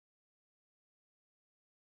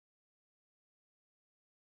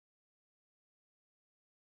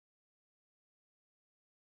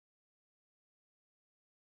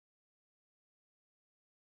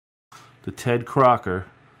the Ted Crocker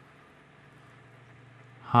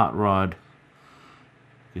Hot Rod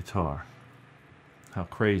Guitar. How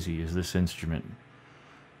crazy is this instrument?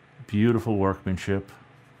 Beautiful workmanship.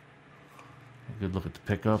 A good look at the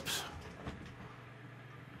pickups.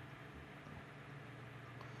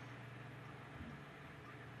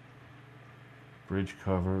 Bridge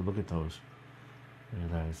cover. Look at those. Look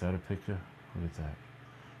at that. Is that a picture? Look at that.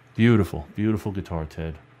 Beautiful, beautiful guitar,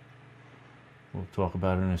 Ted. We'll talk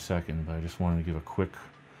about it in a second, but I just wanted to give a quick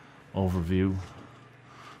overview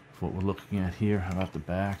of what we're looking at here. How about the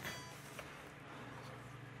back?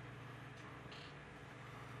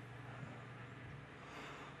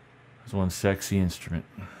 There's one sexy instrument.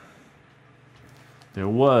 There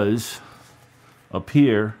was, up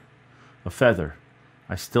here, a feather.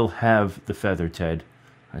 I still have the feather, Ted.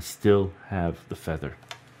 I still have the feather.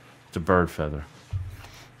 It's a bird feather.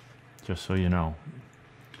 Just so you know.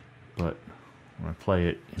 But when I play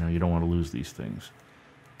it, you know, you don't want to lose these things.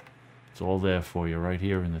 It's all there for you right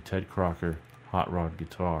here in the Ted Crocker Hot Rod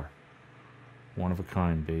Guitar. One of a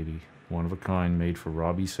kind, baby. One of a kind, made for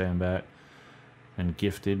Robbie Sambat and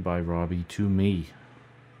gifted by Robbie to me.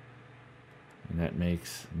 And that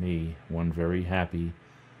makes me one very happy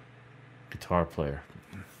guitar player.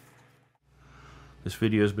 This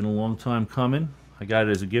video has been a long time coming. I got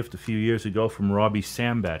it as a gift a few years ago from Robbie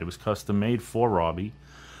Sambat. It was custom made for Robbie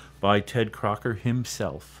by Ted Crocker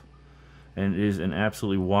himself. And it is an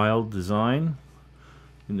absolutely wild design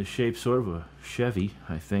in the shape sort of a Chevy,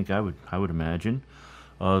 I think I would imagine.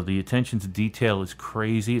 The attention to detail is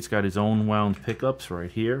crazy. It's got its own wound pickups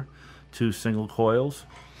right here. 2 single coils.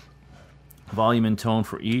 Volume and tone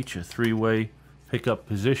for each. A 3-way pickup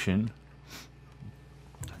position.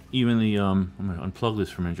 Even the, I'm going to unplug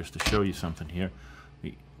this for a minute just to show you something here.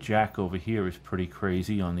 The jack over here is pretty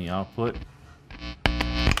crazy on the output.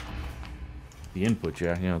 The input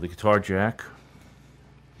jack, you know, the guitar jack.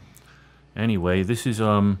 Anyway, this is,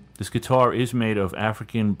 this guitar is made of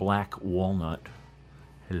African black walnut.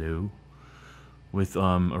 Hello. With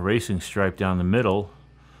a racing stripe down the middle,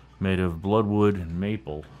 made of bloodwood and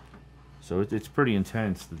maple. So it's pretty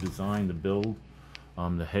intense. The design, the build,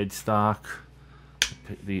 the headstock,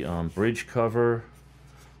 the bridge cover,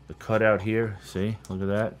 the cutout here. See, look at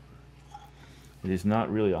that. It is not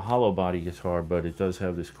really a hollow body guitar, but it does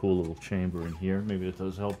have this cool little chamber in here. Maybe it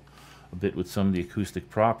does help a bit with some of the acoustic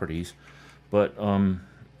properties. But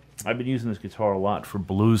I've been using this guitar a lot for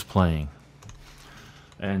blues playing.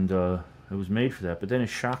 And it was made for that. But then it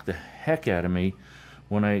shocked the heck out of me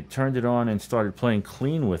when I turned it on and started playing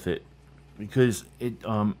clean with it, because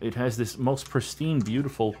it has this most pristine,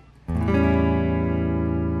 beautiful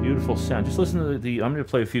sound. Just listen to the I'm going to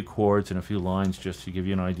play a few chords and a few lines just to give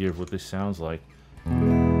you an idea of what this sounds like.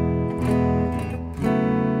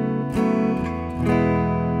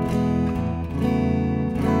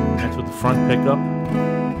 That's with the front pickup.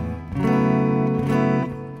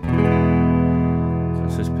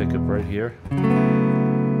 That's this pickup right here.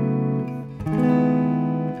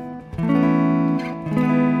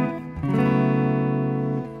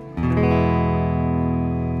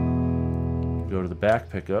 Go to the back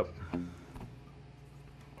pickup.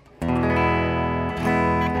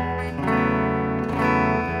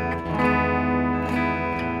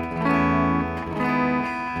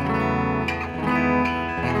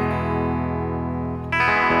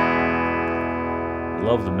 I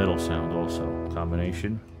love the middle sound also.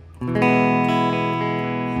 Combination. Some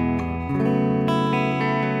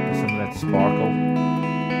of that sparkle.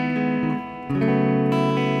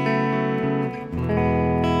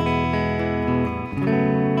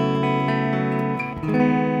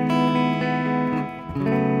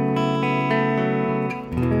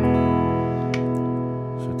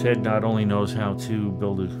 Ted not only knows how to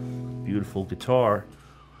build a beautiful guitar,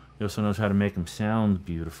 he also knows how to make them sound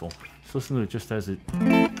beautiful. Just listen to it just as it...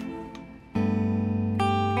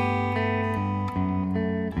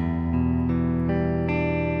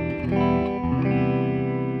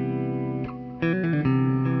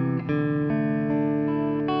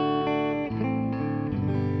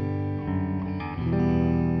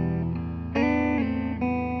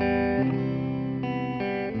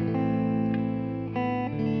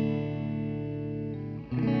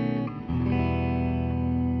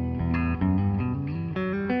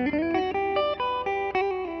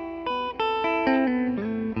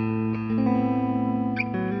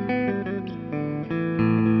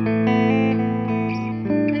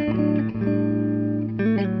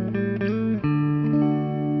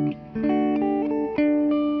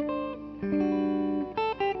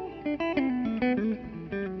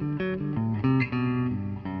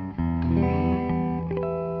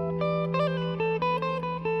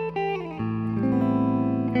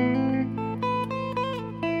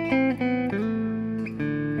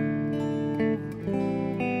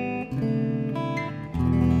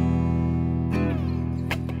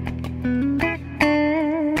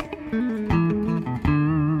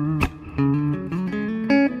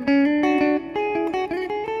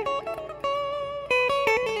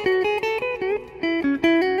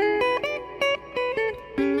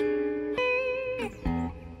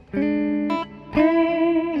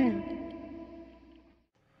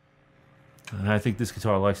 And I think this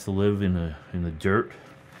guitar likes to live in the dirt.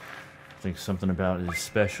 I think something about it is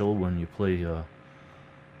special when you play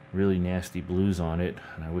really nasty blues on it.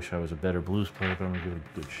 And I wish I was a better blues player, but I'm gonna give it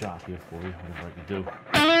a good shot here for you, whatever I can do.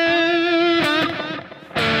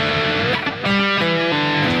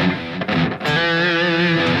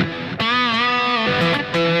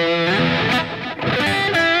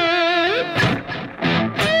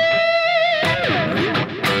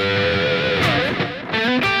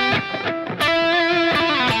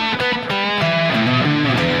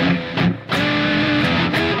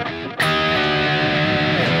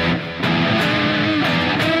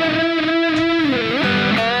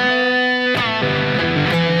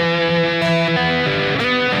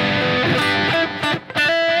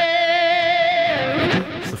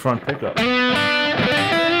 Front pickup.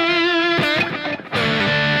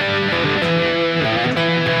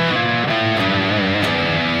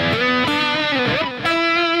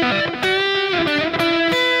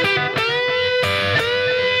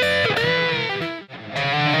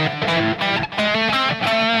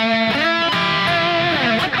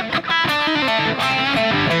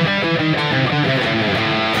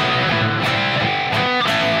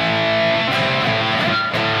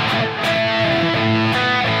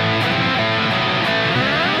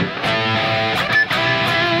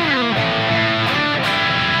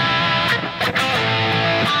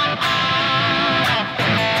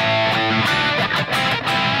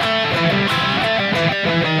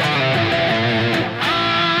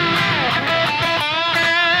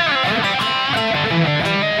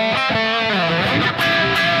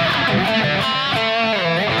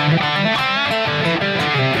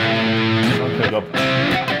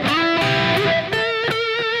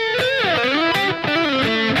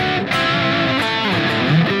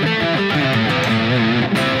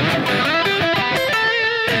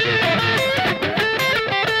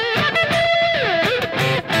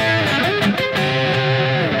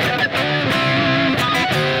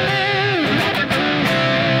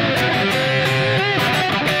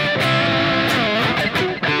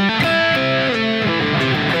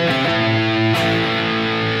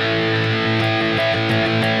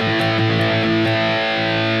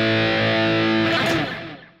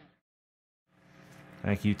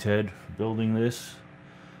 Thank you, Ted, for building this.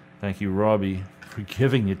 Thank you, Robbie, for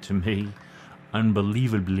giving it to me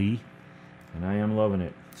unbelievably. And I am loving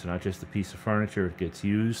it. It's not just a piece of furniture. It gets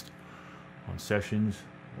used on sessions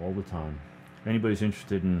all the time. If anybody's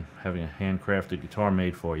interested in having a handcrafted guitar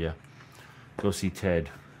made for you, go see Ted.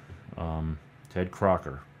 Ted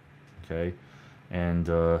Crocker. Okay? And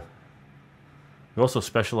he also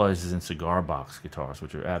specializes in cigar box guitars,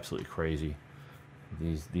 which are absolutely crazy.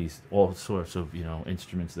 These all sorts of, you know,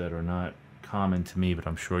 instruments that are not common to me, but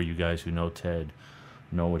I'm sure you guys who know Ted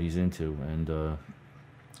know what he's into. And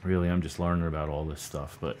really, I'm just learning about all this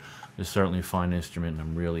stuff. But it's certainly a fine instrument, and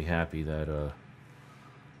I'm really happy that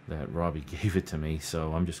that Robbie gave it to me.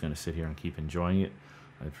 So I'm just going to sit here and keep enjoying it.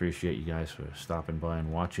 I appreciate you guys for stopping by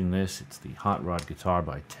and watching this. It's the Hot Rod Guitar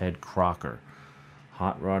by Ted Crocker.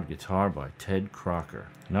 Hot Rod Guitar by Ted Crocker.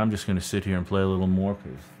 And I'm just going to sit here and play a little more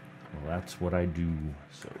because, well, that's what I do.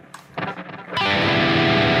 So.